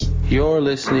You're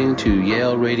listening to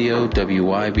Yale Radio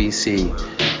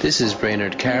WYBC. This is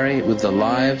Brainerd Carey with the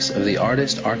lives of the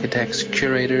artists, architects,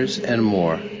 curators, and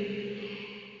more.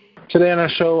 Today on our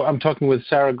show, I'm talking with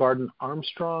Sarah Garden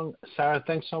Armstrong. Sarah,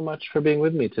 thanks so much for being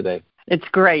with me today. It's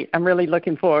great. I'm really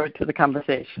looking forward to the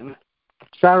conversation.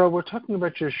 Sarah, we're talking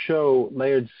about your show,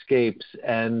 Layered Scapes,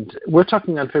 and we're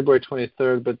talking on February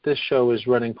 23rd, but this show is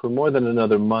running for more than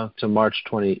another month to March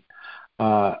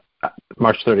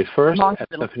 31st at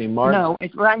Stephanie Martin. No,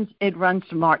 it runs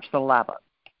to March the 11th.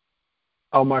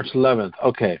 Oh, March 11th.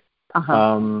 Okay.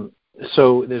 Uh-huh.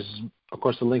 So there's, of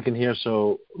course, a link in here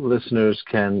so listeners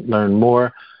can learn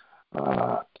more.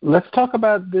 Let's talk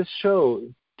about this show.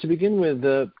 To begin with,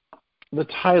 the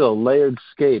title, Layered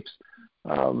Scapes.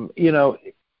 Tell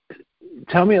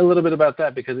me a little bit about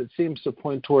that, because it seems to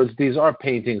point towards these are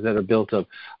paintings that are built of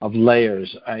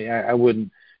layers. I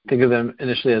wouldn't think of them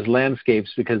initially as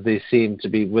landscapes because they seem to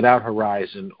be without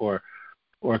horizon or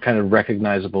kind of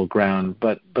recognizable ground.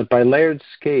 But by layered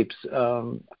scapes,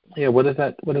 what does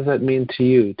that mean to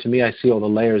you? To me, I see all the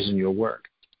layers in your work.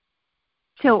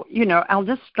 So, I'll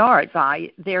just start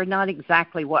by they're not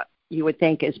exactly what you would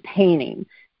think is painting.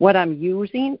 What I'm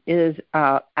using is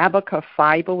abaca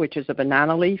fiber, which is a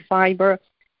banana leaf fiber,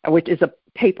 which is a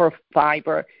paper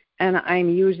fiber, and I'm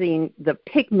using the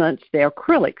pigments. They're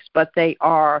acrylics, but they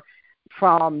are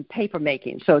from paper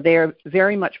making, so they're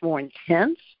very much more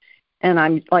intense. And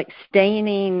I'm like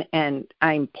staining, and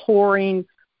I'm pouring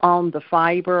on the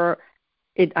fiber.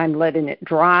 I'm letting it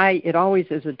dry. It always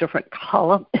is a different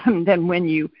color than when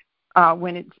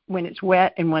it's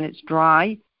wet and when it's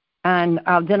dry. And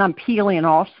then I'm peeling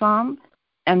off some,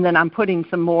 and then I'm putting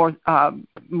some more,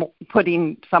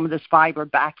 putting some of this fiber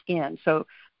back in. So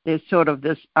there's sort of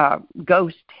this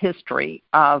ghost history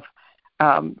of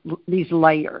these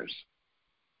layers.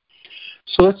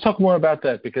 So let's talk more about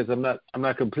that, because I'm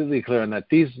not completely clear on that.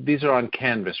 These are on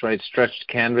canvas, right? Stretched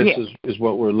canvas. Yes. is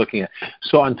what we're looking at.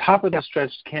 So on top of the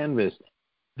stretched canvas,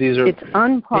 these are... It's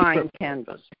unprimed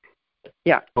canvas.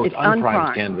 Yeah, oh, it's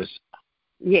unprimed canvas.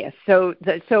 Yes. So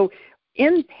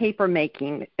in paper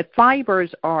making,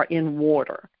 fibers are in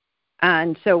water.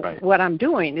 And so right. What I'm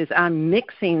doing is I'm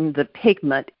mixing the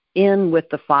pigment in with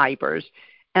the fibers,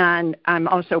 and I'm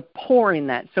also pouring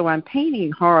that. So I'm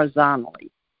painting horizontally.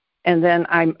 And then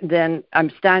I'm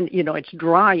standing, it's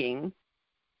drying,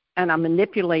 and I'm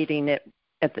manipulating it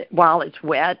while it's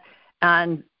wet,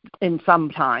 and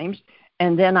sometimes,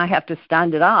 and then I have to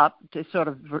stand it up to sort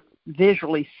of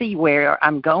visually see where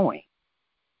I'm going.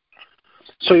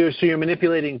 So you're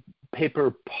manipulating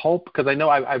paper pulp, because I know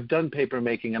I've done paper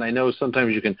making, and I know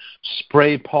sometimes you can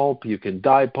spray pulp, you can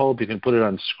dye pulp, you can put it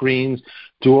on screens,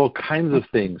 do all kinds of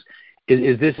things.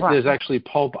 Is this right. There's actually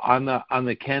pulp on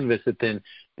the canvas that then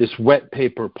this wet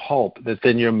paper pulp that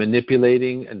then you're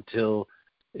manipulating until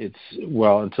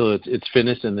it's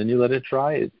finished, and then you let it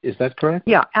dry. Is that correct?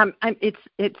 Yeah, it's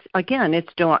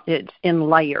in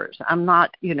layers. I'm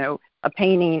not, a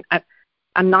painting.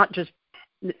 I'm not just.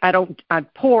 I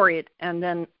pour it, and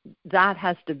then that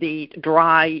has to be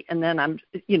dry, and then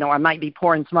I might be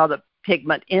pouring some other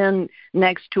pigment in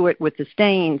next to it with the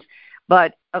stains,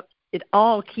 but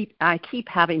I keep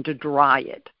having to dry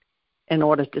it in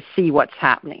order to see what's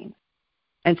happening.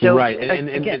 And so right,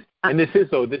 and this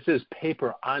is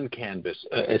paper on canvas,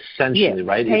 essentially, yes,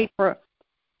 right?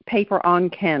 Paper on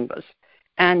canvas,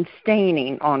 and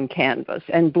staining on canvas,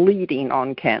 and bleeding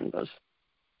on canvas.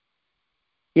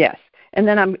 Yes. And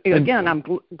then I'm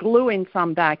gluing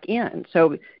some back in.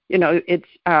 So,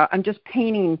 I'm just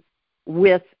painting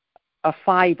with a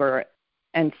fiber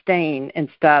and stain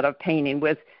instead of painting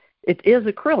with, it is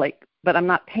acrylic, but I'm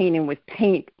not painting with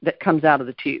paint that comes out of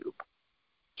the tube.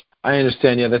 I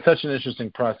understand. Yeah, that's such an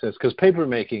interesting process, because paper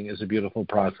making is a beautiful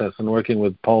process, and working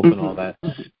with pulp and all that.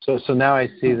 So now I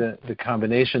see the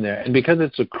combination there. And because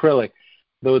it's acrylic,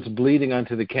 though it's bleeding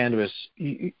onto the canvas,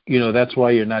 that's why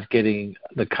you're not getting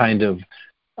the kind of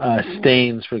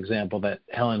stains, for example, that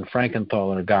Helen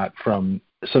Frankenthaler got from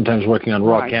sometimes working on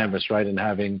raw right. canvas, right, and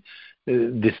having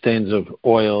the stains of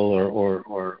oil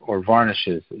or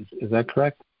varnishes. Is that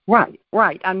correct? Right.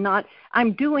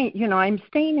 I'm doing, I'm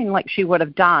staining like she would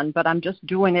have done, but I'm just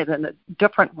doing it in a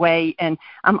different way, and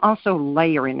I'm also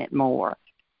layering it more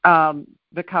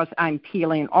because I'm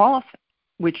peeling off,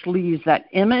 which leaves that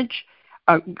image,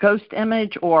 a ghost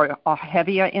image or a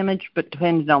heavier image, but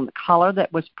depending on the color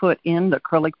that was put in, the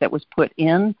acrylic that was put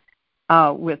in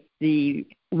with the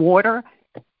water,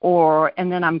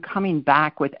 and then I'm coming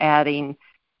back with adding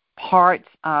parts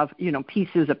of,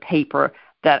 pieces of paper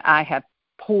that I have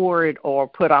poured or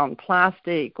put on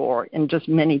plastic or in just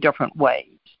many different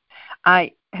ways.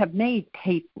 I have made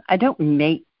paper. I don't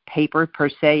make paper per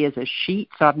se as a sheet,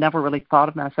 so I've never really thought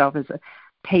of myself as a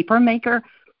paper maker,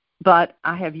 but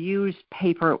I have used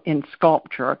paper in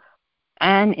sculpture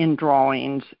and in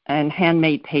drawings and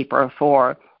handmade paper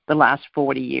for the last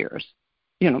 40 years,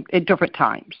 at different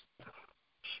times.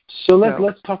 So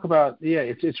let's talk about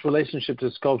its relationship to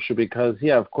sculpture, because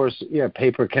of course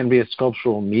paper can be a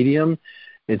sculptural medium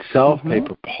itself,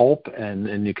 paper pulp,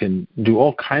 and you can do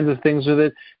all kinds of things with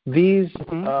it. These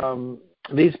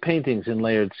paintings in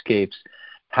Layered Scapes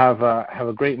have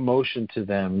a great motion to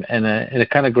them and a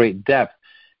kind of great depth.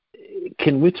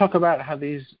 Can we talk about how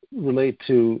these relate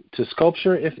to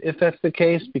sculpture, if that's the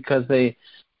case? Because they,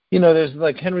 there's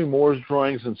like Henry Moore's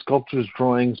drawings and sculptors'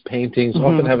 drawings, paintings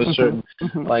often have a certain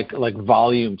like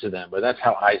volume to them, but that's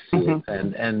how I see it.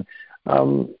 And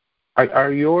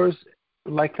are yours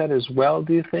like that as well,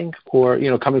 do you think? Or,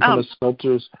 coming from a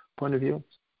sculptor's point of view?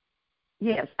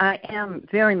 Yes, I am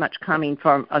very much coming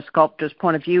from a sculptor's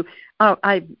point of view.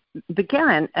 I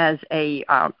began as a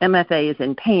MFA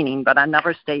in painting, but I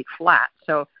never stayed flat.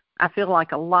 So I feel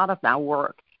like a lot of my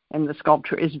work in the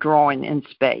sculpture is drawing in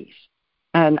space.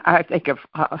 And I think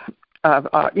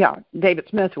David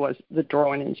Smith was the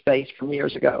drawing in space from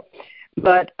years ago.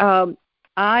 But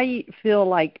I feel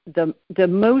like the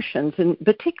motions, and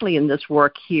particularly in this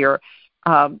work here,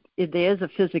 there's a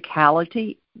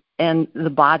physicality, and the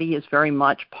body is very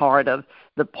much part of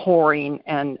the pouring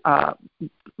and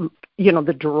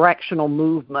the directional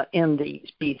movement in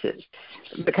these pieces,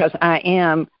 because I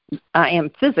am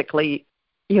physically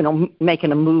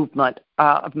making a movement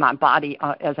of my body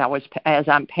as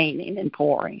I'm painting and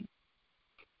pouring.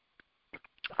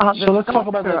 So let's talk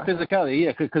about that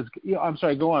physicality, because I'm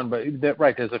sorry, go on, but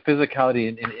there's a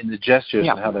physicality in the gestures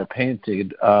and how they're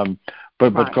painted.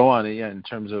 But go on, in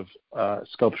terms of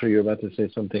sculpture, you're about to say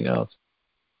something else.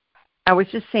 I was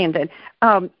just saying that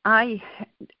I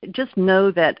just know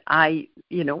that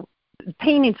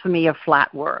painting for me are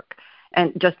flat work,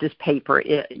 and just as paper,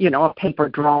 paper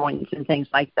drawings and things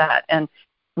like that. And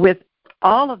with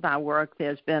all of my work,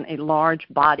 there's been a large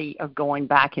body of going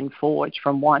back and forwards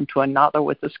from one to another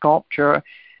with the sculpture,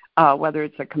 whether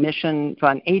it's a commission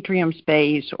for an atrium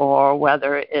space or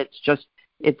whether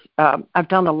I've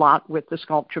done a lot with the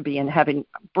sculpture having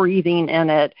breathing in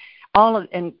it.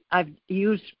 And I've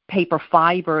used paper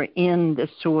fiber in this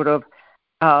sort of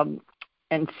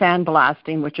and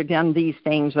sandblasting, which again, these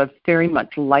things are very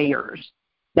much layers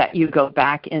that you go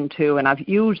back into, and I've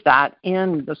used that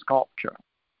in the sculpture.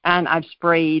 And I've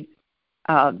sprayed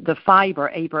the fiber,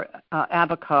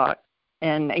 abaca,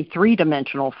 in a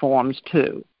three-dimensional forms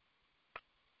too.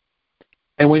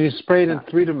 And when you spray it in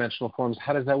three-dimensional forms,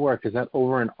 how does that work? Is that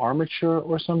over an armature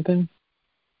or something?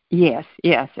 Yes.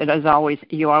 It is always.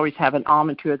 You always have an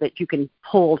armature that you can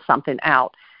pull something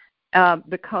out.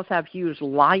 Because I've used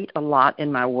light a lot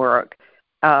in my work,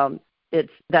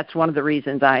 that's one of the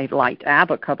reasons I liked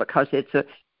abaca, because it's a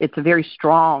very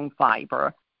strong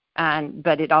fiber,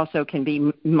 but it also can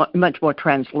be much more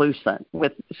translucent,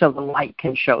 so the light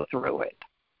can show through it.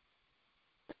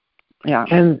 Yeah.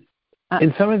 And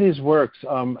in some of these works,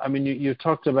 you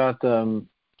talked about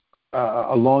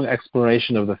a long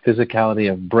exploration of the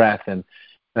physicality of breath, and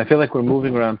I feel like we're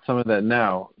moving around some of that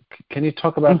now. Can you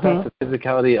talk about that, the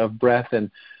physicality of breath, and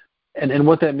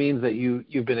what that means that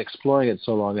you've been exploring it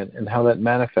so long, and how that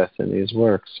manifests in these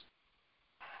works?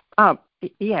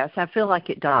 Yes, I feel like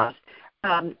it does.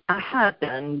 I have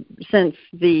been since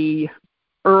the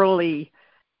early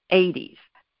 80s,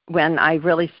 when I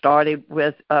really started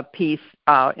with a piece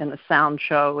in the sound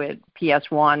show at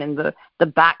PS1, and the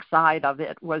backside of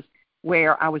it was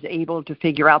where I was able to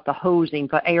figure out the hosing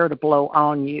for air to blow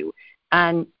on you.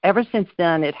 And ever since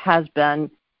then, it has been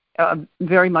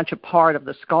very much a part of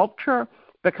the sculpture,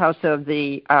 because of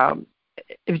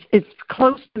it's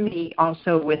close to me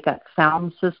also with that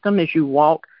sound system as you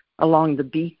walk along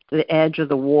the edge of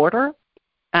the water,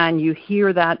 and you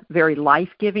hear that very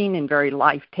life-giving and very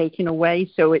life-taking away.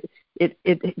 So it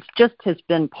just has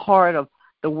been part of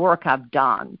the work I've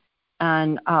done,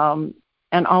 and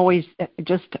always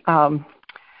just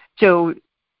so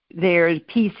there's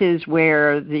pieces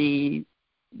where I'm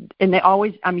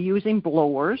using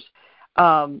blowers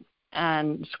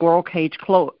and squirrel cage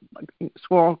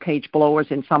blowers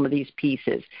in some of these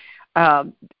pieces,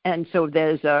 and so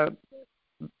there's a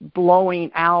blowing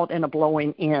out and a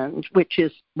blowing in, which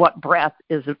is what breath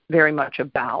is very much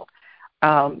about.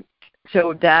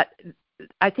 So that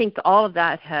I think all of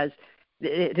that has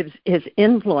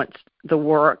influenced the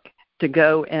work to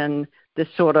go in this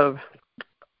sort of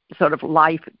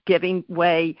life-giving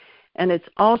way, and it's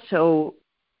also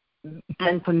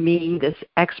been for me this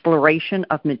exploration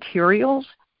of materials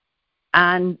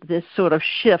and this sort of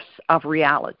shifts of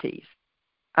realities,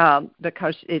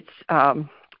 because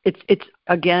it's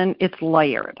again, it's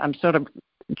layered. I'm sort of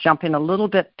jumping a little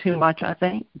bit too much, I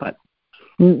think, but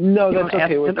no, that's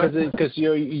okay, because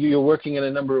you're working in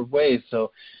a number of ways.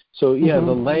 So yeah,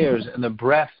 the layers and the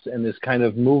breaths and this kind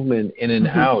of movement in and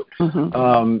out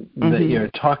that you're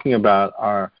talking about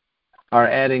are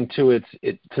adding to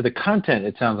to the content.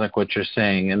 It sounds like what you're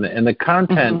saying, and the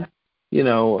content,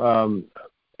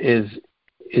 is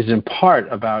in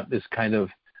part about this kind of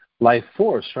life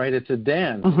force, right? It's a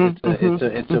dance.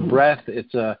 It's a breath.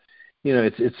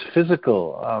 It's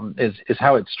physical. Is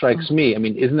how it strikes me. I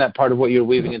mean, isn't that part of what you're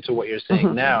weaving into what you're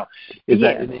saying now? Is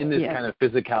that in this kind of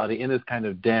physicality, in this kind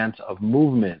of dance of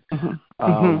movement?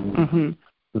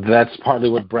 That's partly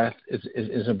what breath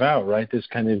is about, right? This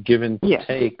kind of give and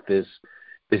take, this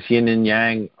yin and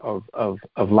yang of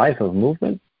life, of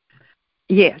movement.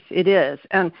 Yes, it is.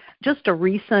 And just a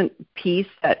recent piece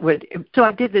so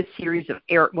I did this series of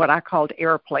what I called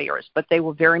air players, but they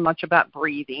were very much about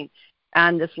breathing.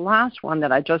 And this last one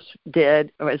that I just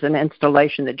did was an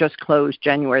installation that just closed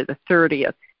January the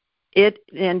 30th. It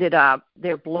ended up,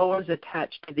 there are blowers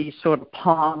attached to these sort of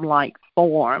palm-like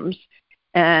forms.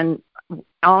 And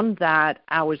on that,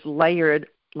 I was layered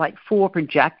like 4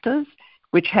 projectors,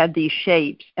 which had these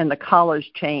shapes and the colors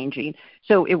changing.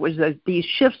 So it was these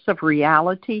shifts of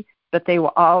reality, but they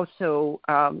were also,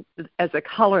 as the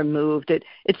color moved, it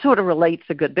sort of relates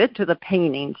a good bit to the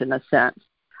paintings in a sense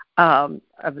of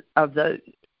the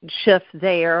shift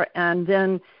there. And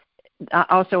then I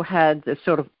also had this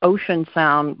sort of ocean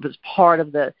sound was part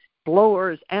of the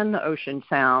blowers, and the ocean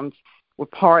sounds were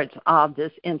parts of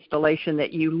this installation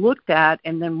that you looked at,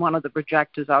 and then one of the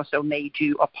projectors also made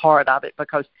you a part of it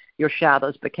because your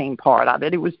shadows became part of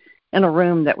it. It was in a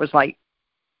room that was like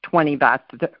 20 by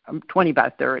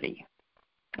 30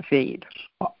 feet.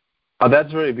 Oh,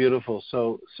 that's very beautiful.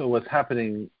 So what's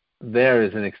happening there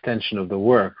is an extension of the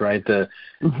work, right? The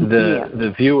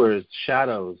viewer's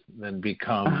shadows then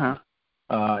become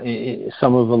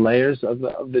some of the layers of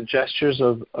the gestures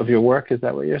of your work. Is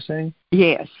that what you're saying?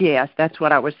 Yes, that's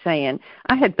what I was saying.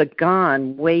 I had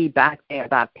begun way back there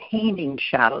by painting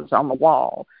shadows on the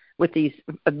wall with these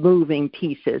moving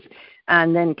pieces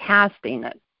and then casting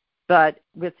it. But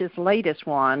with this latest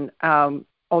one,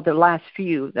 or the last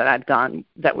few that I've done,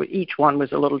 each one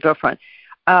was a little different,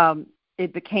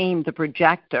 it became the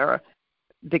projector,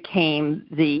 became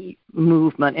the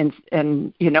movement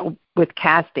and with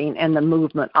casting and the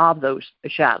movement of those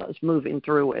shadows moving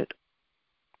through it,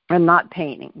 and not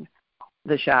painting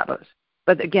the shadows.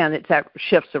 But again, it's that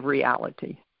shifts of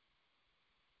reality.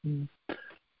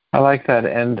 I like that.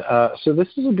 And so this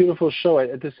is a beautiful show.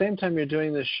 At the same time you're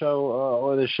doing this show,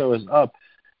 or the show is up,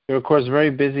 you're, of course, very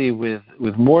busy with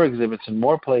more exhibits in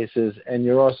more places, and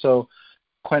you're also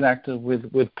quite active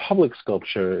with public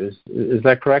sculpture. Is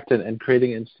that correct? And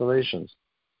creating installations?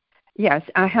 Yes,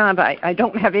 I have. I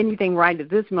don't have anything right at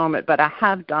this moment, but I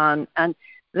have done. And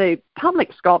the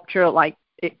public sculpture, like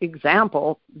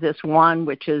example, this one,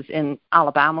 which is in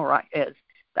Alabama, right,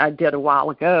 I did a while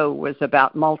ago, was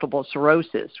about multiple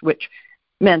sclerosis, which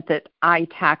meant that I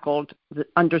tackled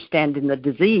understanding the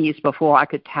disease before I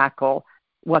could tackle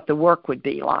what the work would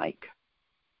be like.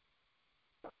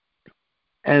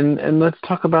 And let's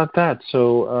talk about that.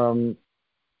 So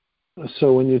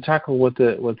when you tackle what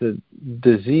the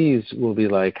disease will be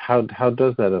like, how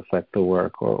does that affect the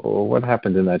work, or what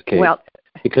happened in that case? Well,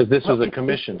 because this was a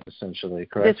commission, essentially,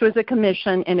 correct? This was a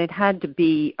commission, and it had to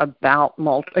be about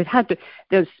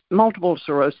there's Multiple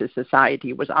Sclerosis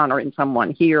Society was honoring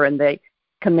someone here, and they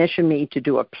commissioned me to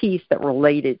do a piece that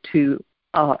related to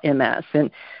MS.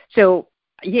 And so,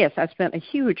 yes, I spent a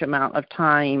huge amount of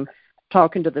time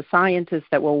talking to the scientists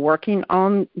that were working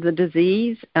on the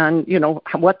disease and,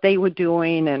 what they were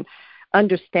doing, and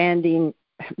understanding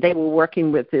they were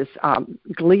working with this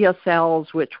glia cells,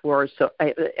 which were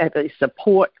a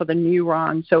support for the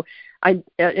neurons. So and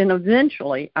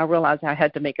eventually I realized I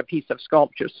had to make a piece of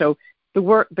sculpture. So the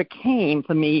work became,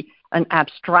 for me, an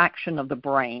abstraction of the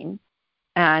brain,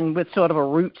 and with sort of a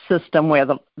root system where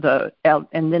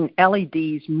and then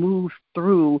LEDs move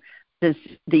through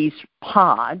these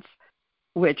pods,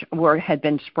 which had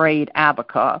been sprayed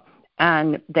Abaca,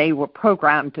 and they were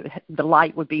programmed the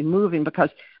light would be moving because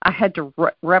I had to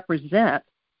represent,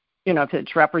 if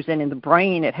it's representing the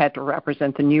brain, it had to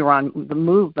represent the neuron, the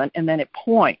movement, and then it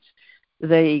points.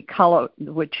 The color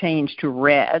would change to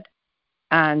red,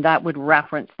 and that would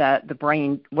reference that the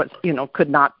brain was, could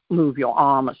not move your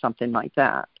arm or something like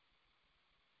that.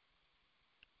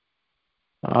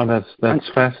 Oh, that's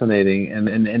fascinating.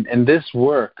 And this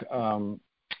work,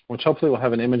 which hopefully we'll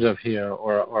have an image of here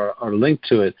or link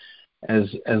to it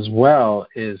as well,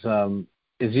 is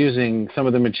using some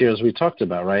of the materials we talked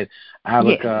about, right?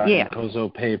 Abaca and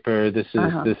Kozo paper. This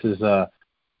is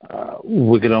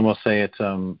we could almost say it's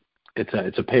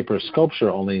a paper sculpture,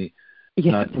 only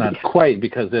not quite,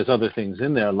 because there's other things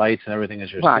in there, lights and everything,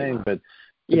 as you're saying, but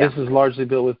this is largely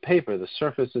built with paper. The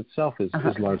surface itself is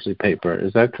largely paper.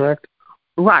 Is that correct?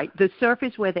 Right. The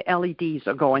surface where the LEDs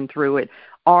are going through it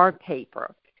are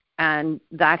paper, and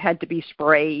that had to be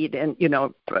sprayed, and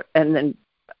and then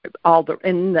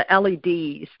the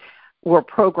LEDs were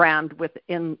programmed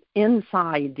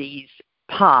inside these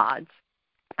pods,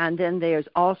 and then there's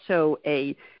also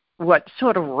what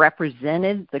sort of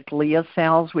represented the glia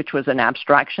cells, which was an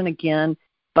abstraction again,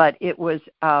 but it was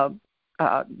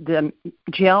the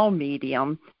gel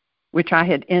medium, which I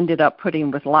had ended up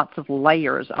putting with lots of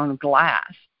layers on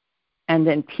glass, and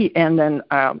then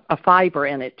a fiber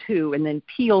in it too, and then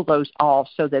peel those off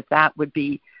so that would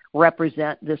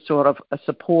represent this sort of a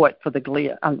support for the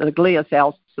glia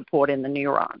cells supporting the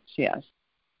neurons. Yes,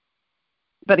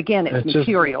 but again, it's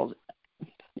materials.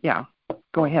 Yeah,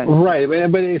 go ahead. Right,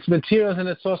 but it's materials, and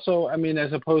it's also,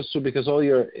 as opposed to, because all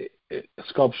your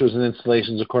sculptures and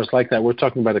installations, of course, like that, we're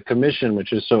talking about a commission,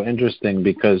 which is so interesting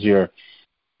because this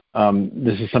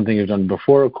is something you've done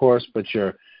before, of course, but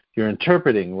you're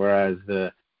interpreting, whereas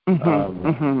the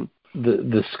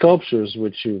sculptures,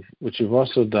 which you've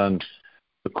also done,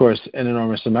 of course, an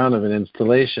enormous amount of in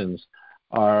installations,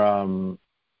 are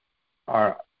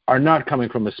not coming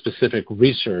from a specific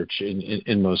research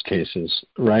in most cases,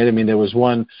 right? There was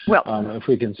one, if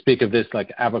we can speak of this,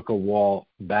 like Abaca wall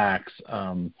backs,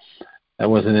 that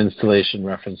was an installation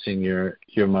referencing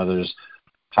your mother's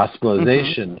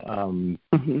hospitalization.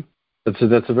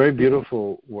 That's a very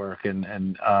beautiful work,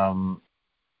 and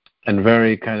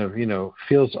very kind of,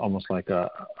 feels almost like a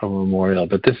memorial.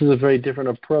 But this is a very different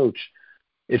approach,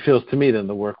 it feels to me, than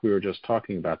the work we were just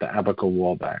talking about, the Abaca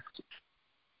wall backs.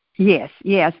 Yes.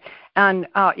 And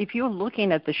if you're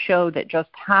looking at the show that just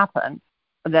happened,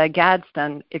 the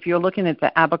Gadsden, if you're looking at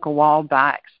the Abaca wall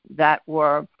backs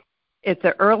it's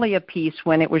an earlier piece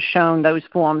when it was shown, those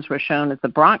forms were shown at the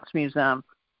Bronx Museum,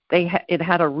 it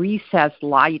had a recessed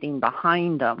lighting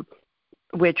behind them,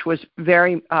 which was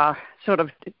very sort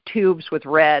of tubes with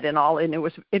red and all, and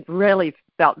it really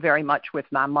felt very much with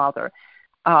my mother.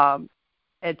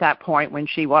 At that point when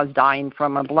she was dying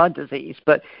from a blood disease.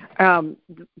 But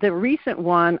the recent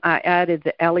one, I added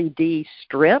the LED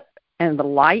strip and the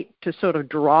light to sort of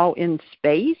draw in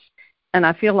space, and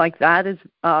I feel like that is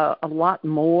a lot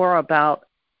more about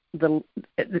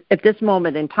at this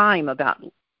moment in time, about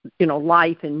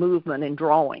life and movement and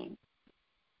drawing.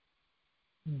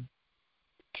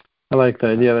 I like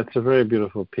that. Yeah, that's a very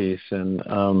beautiful piece. And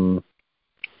in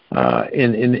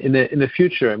the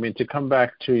future, to come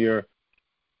back to your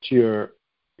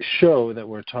show that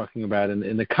we're talking about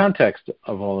in the context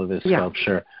of all of this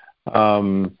sculpture,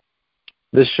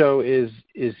 this show is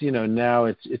now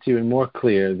it's even more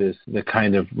clear, the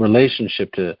kind of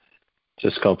relationship to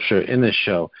sculpture in this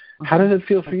show. How does it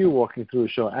feel for you walking through a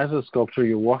show as a sculptor?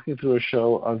 You're walking through a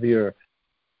show of your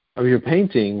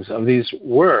paintings, of these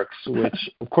works, which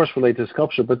of course relate to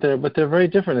sculpture, but they're very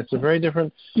different. It's a very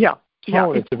different tone.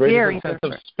 It's a very different sense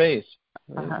of space.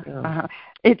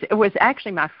 It was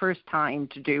actually my first time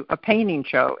to do a painting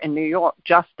show in New York,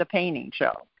 just a painting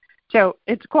show. So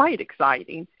it's quite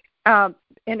exciting. And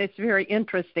it's very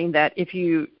interesting that if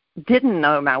you didn't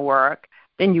know my work,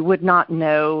 then you would not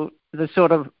know the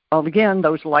sort of, again,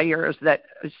 those layers that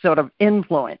sort of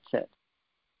influence it.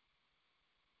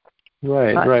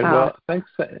 Right. Well, thanks.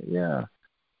 Yeah.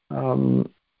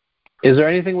 Is there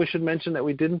anything we should mention that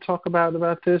we didn't talk about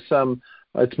this?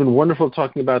 It's been wonderful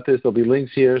talking about this. There'll be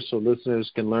links here so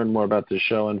listeners can learn more about the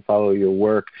show and follow your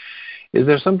work. Is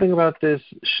there something about this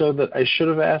show that I should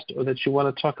have asked or that you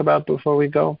want to talk about before we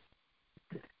go?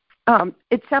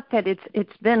 Except that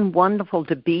it's been wonderful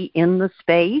to be in the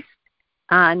space,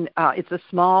 and it's a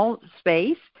small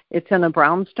space. It's in a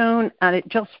brownstone, and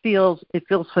it feels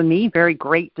for me very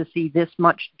great to see this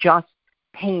much just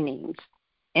paintings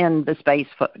in the space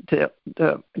to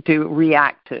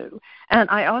react to. And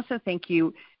I also think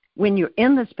when you're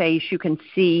in the space, you can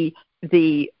see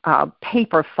the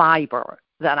paper fiber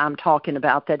that I'm talking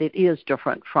about, that it is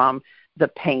different from the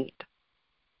paint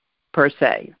per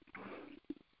se.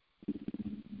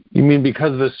 You mean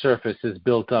because the surface is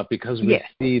built up, because we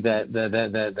see that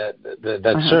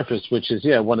surface, which is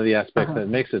one of the aspects that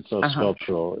makes it so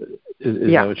sculptural.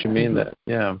 Is that what you mean?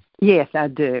 Yes, I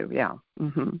do. Yeah.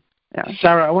 Mm-hmm. Yeah.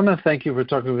 Sarah, I want to thank you for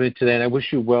talking with me today, and I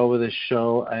wish you well with this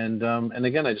show. And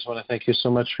again, I just want to thank you so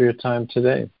much for your time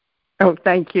today. Oh,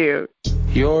 thank you.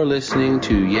 You're listening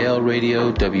to Yale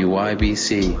Radio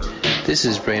WYBC. This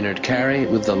is Brainerd Carey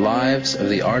with the lives of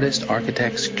the artists,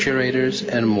 architects, curators,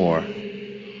 and more.